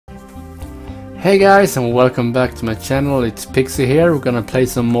Hey guys, and welcome back to my channel. It's Pixxie here. We're gonna play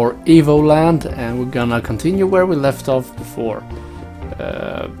some more Evoland, and we're gonna continue where we left off before.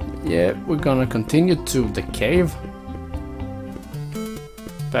 Yeah, we're gonna continue to the cave.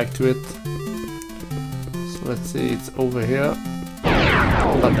 Back to it. So let's see, it's over here.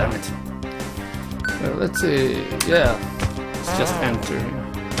 Oh damn it. Let's see, yeah, let's just enter here.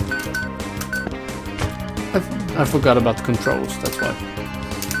 I forgot about the controls, that's why.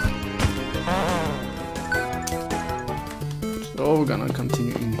 So we're gonna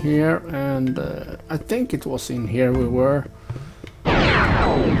continue in here, and I think it was in here we were.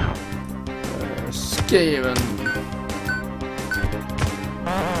 Skaven.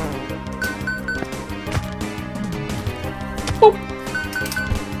 Oh.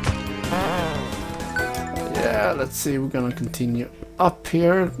 Yeah, let's see, we're gonna continue up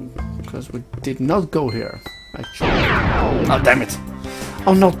here, because we did not go here, actually. Oh, damn it!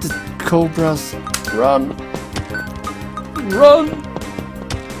 Oh, not the cobras! Run! Run!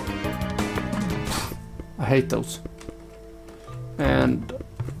 I hate those. And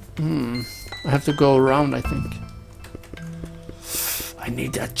I have to go around, I think. I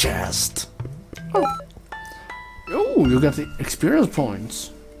need that chest. Oh, you got the experience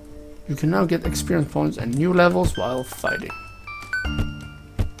points. You can now get experience points and new levels while fighting.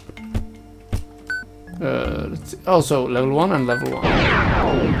 Let's see. Also, level 1 and level 1.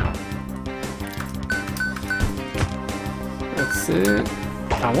 Let's see.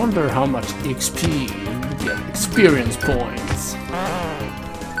 I wonder how much XP you get. Experience points.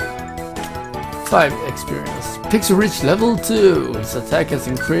 5 experience. Pixxie reached level 2. His attack has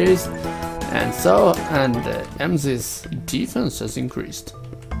increased, and MZ's defense has increased.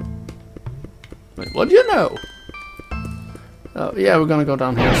 Wait, what do you know? Oh yeah, we're gonna go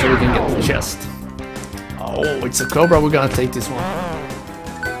down here so we can get the chest. Oh, it's a cobra. We're gonna take this one.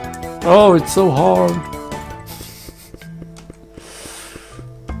 Oh, it's so hard.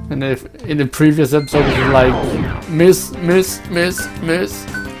 And if in the previous episode it was like miss,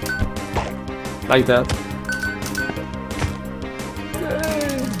 like that.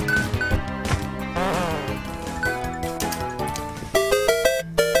 Yay.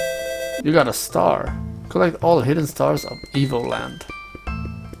 You got a star. Collect all hidden stars of Evoland.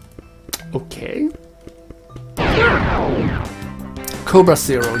 Okay. Cobra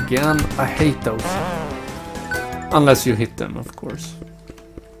Zero again. I hate those. Unless you hit them, of course.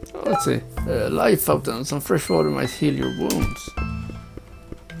 Let's see. Life fountain. Some fresh water might heal your wounds.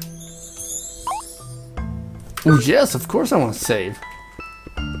 Oh yes, of course I want to save.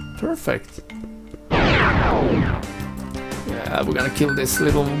 Perfect. Yeah, we're gonna kill this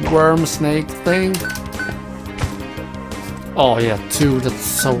little worm snake thing. Oh yeah, 2. That's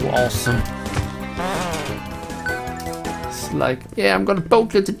so awesome. It's like, yeah, I'm gonna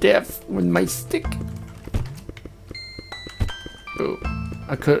poke you to death with my stick. Oh.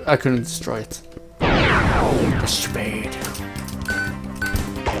 I couldn't destroy it. The spade.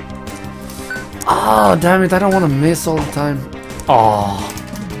 Oh, damn it, I don't want to miss all the time. Oh.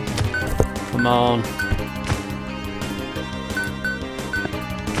 Come on.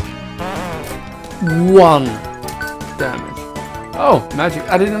 1 damage. Oh, magic.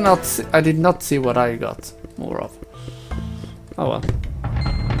 I did not see what I got more of. Oh well.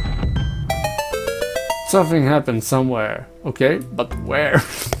 Something happened somewhere. Okay, but where?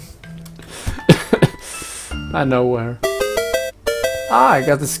 I know where. Ah, I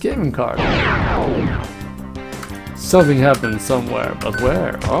got the skimming card. Something happened somewhere, but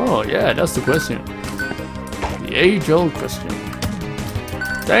where? Oh, yeah, that's the question. The age-old question.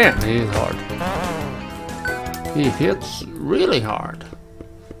 Damn, he's hard. He hits really hard.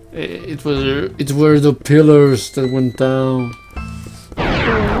 It were the pillars that went down.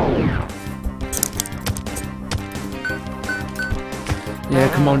 Yeah,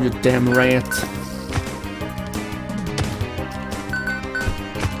 come on, you damn rat.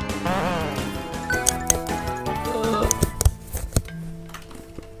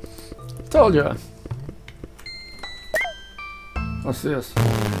 Told ya. What's this?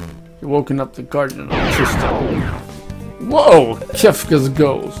 You're woken up the guardian of crystal. Whoa! Kefka's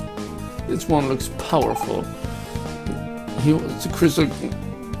ghost. This one looks powerful. He was the crystal.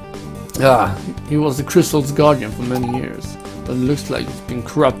 He was the crystal's guardian for many years. But it looks like it's been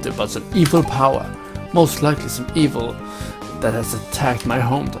corrupted by some evil power. Most likely some evil that has attacked my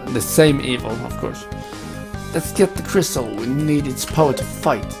hometown. The same evil, of course. Let's get the crystal. We need its power to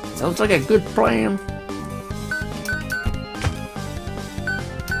fight. Sounds like a good plan.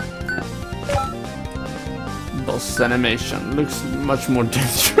 Boss animation looks much more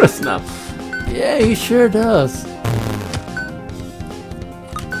dangerous now. Yeah, he sure does.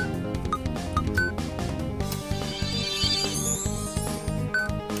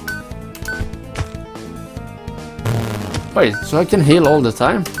 Wait, so I can heal all the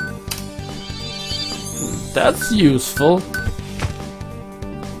time? That's useful.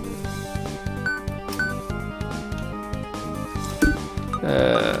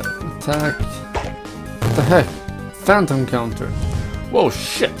 Attack. What the heck? Phantom counter. Whoa,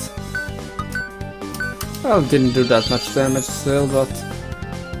 shit. Well, didn't do that much damage still, but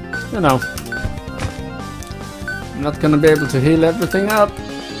you know, I'm not gonna be able to heal everything up.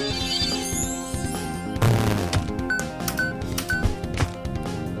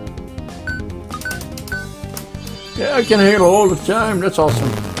 Yeah, I can heal all the time. That's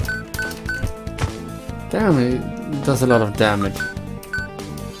awesome. Damn, it does a lot of damage.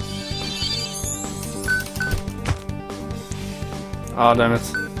 Oh, damn it.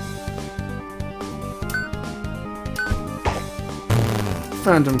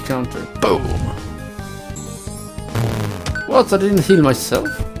 Phantom counter. Boom! What? I didn't heal myself?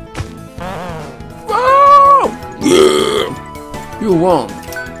 Whoa! You won.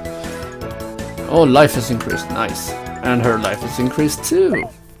 Oh, life has increased. Nice. And her life has increased too.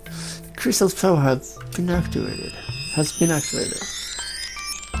 Crystal's power has been activated.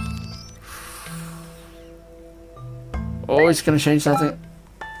 Oh, it's gonna change something.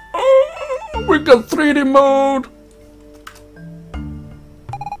 Oh, we got 3D mode!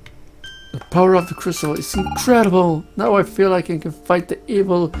 The power of the crystal is incredible! Now I feel like I can fight the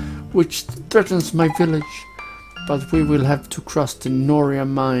evil which threatens my village. But we will have to cross the Noria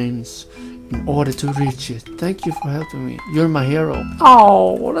mines in order to reach it. Thank you for helping me. You're my hero.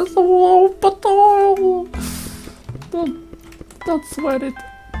 Oh, that's so low, but oh, don't sweat it.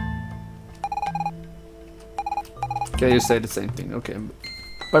 Okay, you say the same thing. Okay,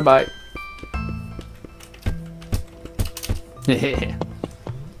 bye bye. Yeah.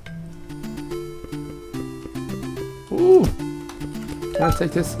 Ooh, can I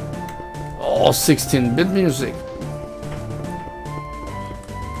take this? Oh, 16-bit music.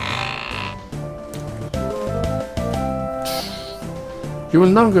 You will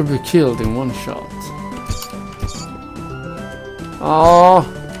never be killed in one shot. Oh,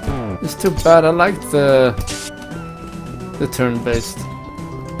 it's too bad. I like the turn-based.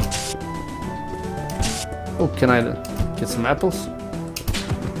 Oh, can I get some apples?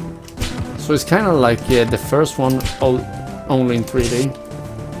 So it's kind of like the first one, only in 3D.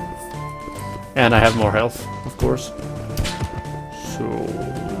 And I have more health, of course. So,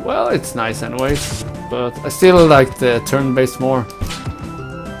 well, it's nice anyways. But I still like the turn-based more.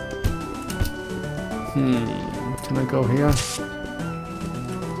 Can I go here?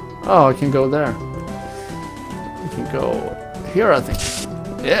 Oh, I can go there. I can go here, I think.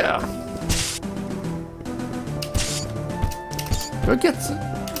 Yeah. Do I get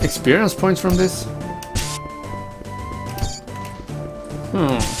experience points from this?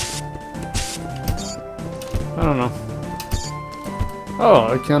 I don't know. Oh,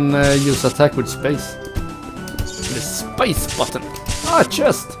 I can use attack with space. The space button. Ah,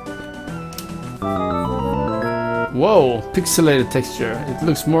 chest! Whoa, pixelated texture. It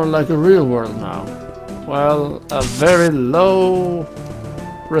looks more like a real world now. Well, a very low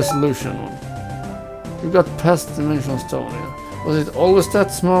resolution one. You got past dimensional stone, yeah. Was it always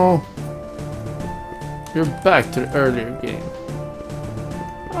that small? You're back to the earlier game.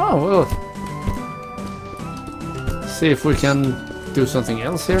 Oh, well. See if we can do something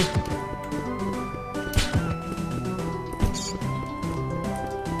else here.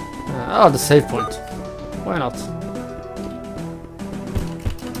 Oh, the save point. Why not?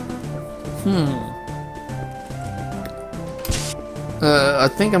 I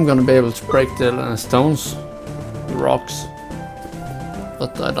think I'm gonna be able to break the stones, the rocks.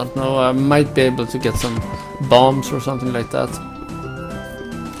 But I don't know, I might be able to get some bombs or something like that.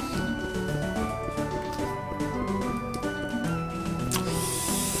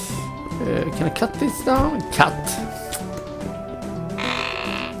 Can I cut this down? Cut!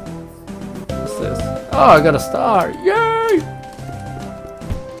 What's this? Oh, I got a star! Yay!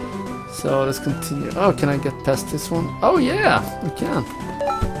 So let's continue. Oh, can I get past this one? Oh yeah, we can.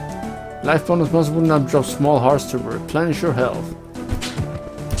 Life bonus must will not drop small hearts to replenish your health.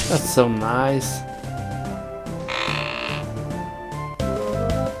 That's so nice.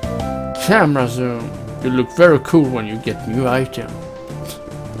 Camera zoom. You look very cool when you get new item.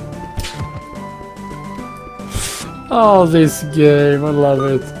 Oh, this game, I love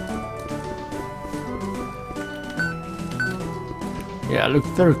it. Yeah, I look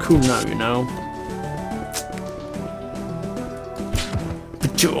very cool now, you know.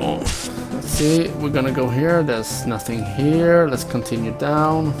 Let's see, we're gonna go here. There's nothing here. Let's continue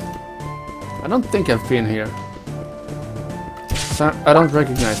down. I don't think I've been here. So I don't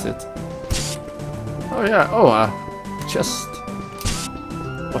recognize it. Oh yeah, oh, chest.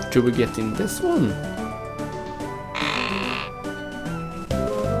 What do we get in this one?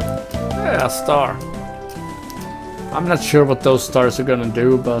 Yeah, a star. I'm not sure what those stars are gonna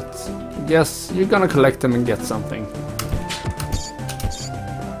do, but I guess you're gonna collect them and get something.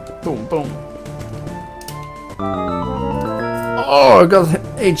 Boom, boom. Oh, I got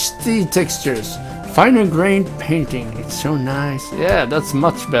HD textures. Finer grained painting. It's so nice. Yeah, that's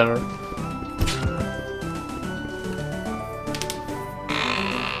much better.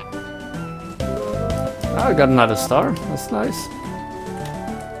 I got another star. That's nice.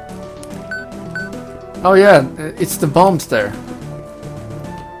 Oh yeah, it's the bombs there.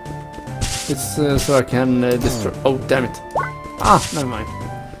 It's so I can destroy. Oh damn it! Ah, never mind.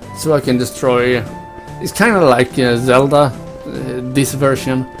 So I can destroy. It's kind of like Zelda, this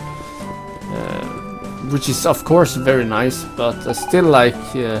version, which is of course very nice, but I still like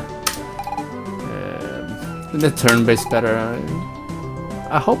the turn-based better.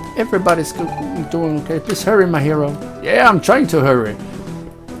 I hope everybody's doing okay. Please hurry, my hero. Yeah, I'm trying to hurry.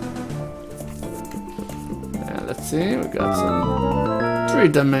 Let's see, we got some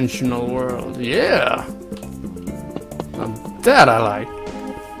three-dimensional world. Yeah, now that I like.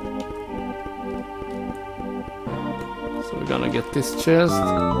 So we're gonna get this chest.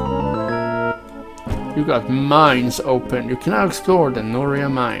 You got mines open. You can now explore the Noria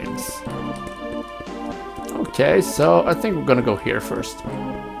mines. Okay, so I think we're gonna go here first.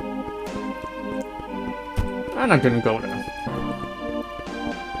 I'm not gonna go there.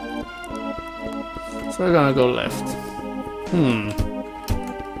 So we're gonna go left.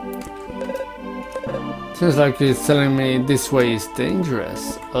 Seems like it's telling me this way is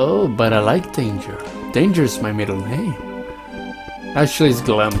dangerous. Oh, but I like danger. Danger is my middle name. Actually, it's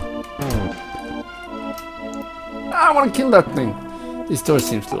Glenn. I wanna kill that thing. This door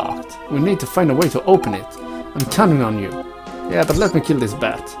seems locked. We need to find a way to open it. I'm counting on you. Yeah, but let me kill this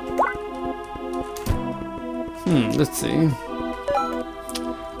bat. Let's see.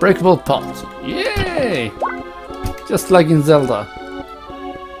 Breakable pot. Yay! Just like in Zelda.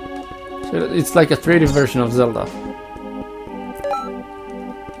 So it's like a 3D version of Zelda.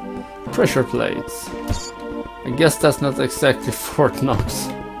 Pressure plates. I guess that's not exactly Fort Knox.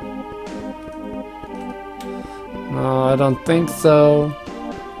 No, I don't think so.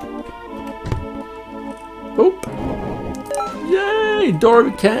 Oop! Yay!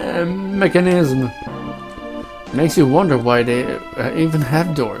 Door mechanism. Makes you wonder why they even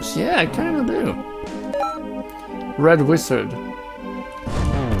have doors. Yeah, I kind of do. Red wizard.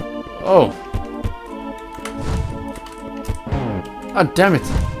 Oh. Ah, damn it.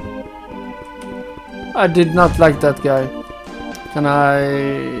 I did not like that guy. Can I...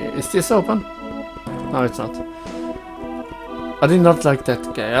 Is this open? No, it's not. I did not like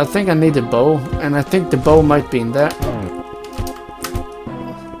that guy. I think I need a bow, and I think the bow might be in there.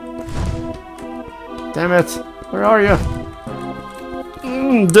 Damn it. Where are you?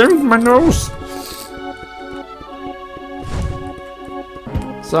 Damn my nose!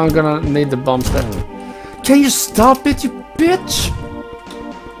 So I'm gonna need the bombs there. Can you stop it, you bitch?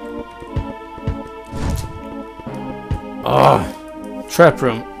 Oh, trap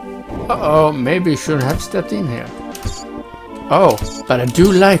room. Uh-oh, maybe you shouldn't have stepped in here. Oh, but I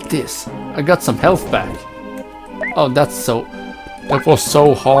do like this. I got some health back. Oh, that was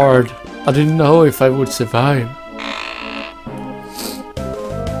so hard. I didn't know if I would survive.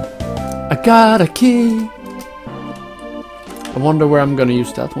 I got a key. I wonder where I'm gonna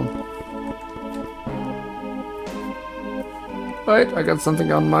use that one. Wait, I got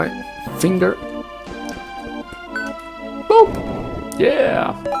something on my finger. Boop!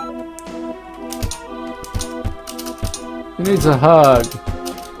 Yeah! He needs a hug.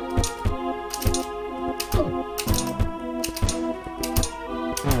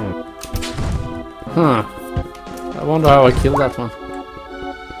 Huh. I wonder how I killed that one.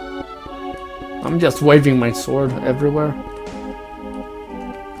 I'm just waving my sword everywhere.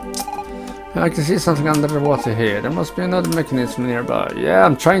 I can see something under the water here. There must be another mechanism nearby. Yeah,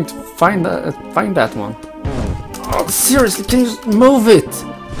 I'm trying to find that one. Oh, seriously, can you just move it?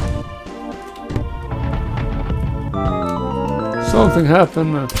 Something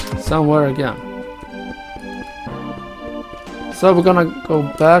happened somewhere again. So we're gonna go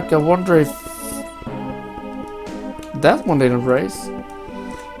back. I wonder if that one didn't raise.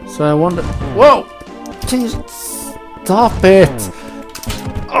 So I wonder... Whoa! Can you stop it?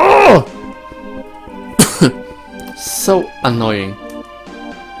 Oh! So annoying.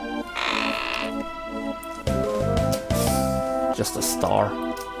 Just a star.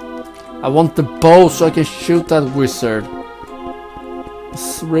 I want the bow so I can shoot that wizard.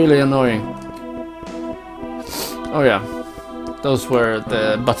 It's really annoying. Oh yeah, those were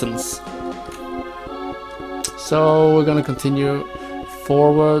the buttons. So we're gonna continue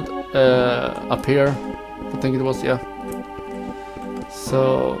forward up here. I think it was, yeah.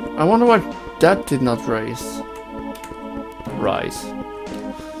 So I wonder why that did not rise.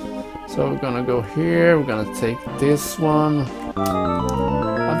 So we're gonna go here. We're gonna take this one.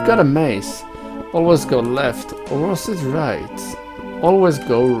 I've got a maze. Always go left, or was it right? Always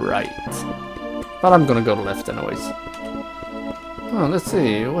go right. But I'm gonna go left anyways. Oh, let's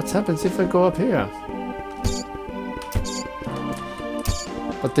see what happens if I go up here.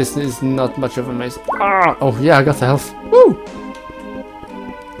 But this is not much of a maze. Ah! Oh yeah, I got the health. Woo!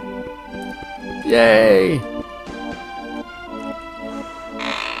 Yay!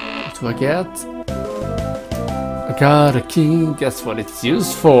 What do I get? I got a key. Guess what it's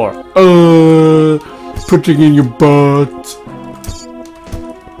used for? Putting in your butt.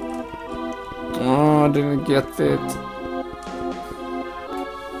 Oh, I didn't get it.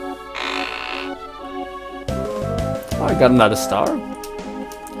 Oh, I got another star.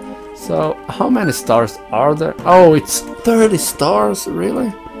 So, how many stars are there? Oh, it's 30 stars,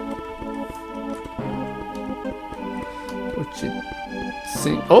 really? What you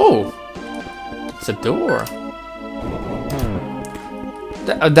see? Oh! It's a door.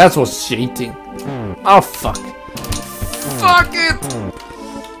 That was cheating. Oh, fuck. Fuck it!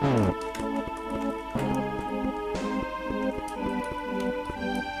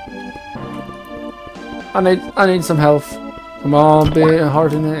 I need some health. Come on, be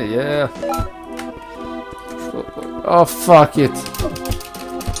hard in here. Yeah. Oh, fuck it.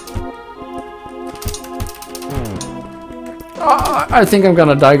 Oh, I think I'm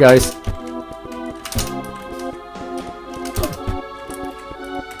gonna die, guys.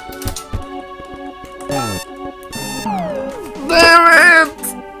 Damn it!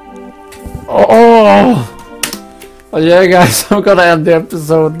 Oh yeah, guys, I'm gonna end the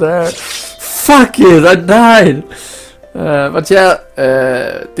episode there. Fuck it, I died! But yeah,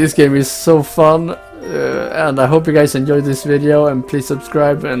 this game is so fun, and I hope you guys enjoyed this video, and please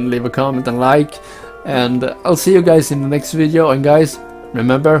subscribe and leave a comment and like, and I'll see you guys in the next video, and guys,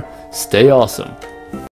 remember, stay awesome.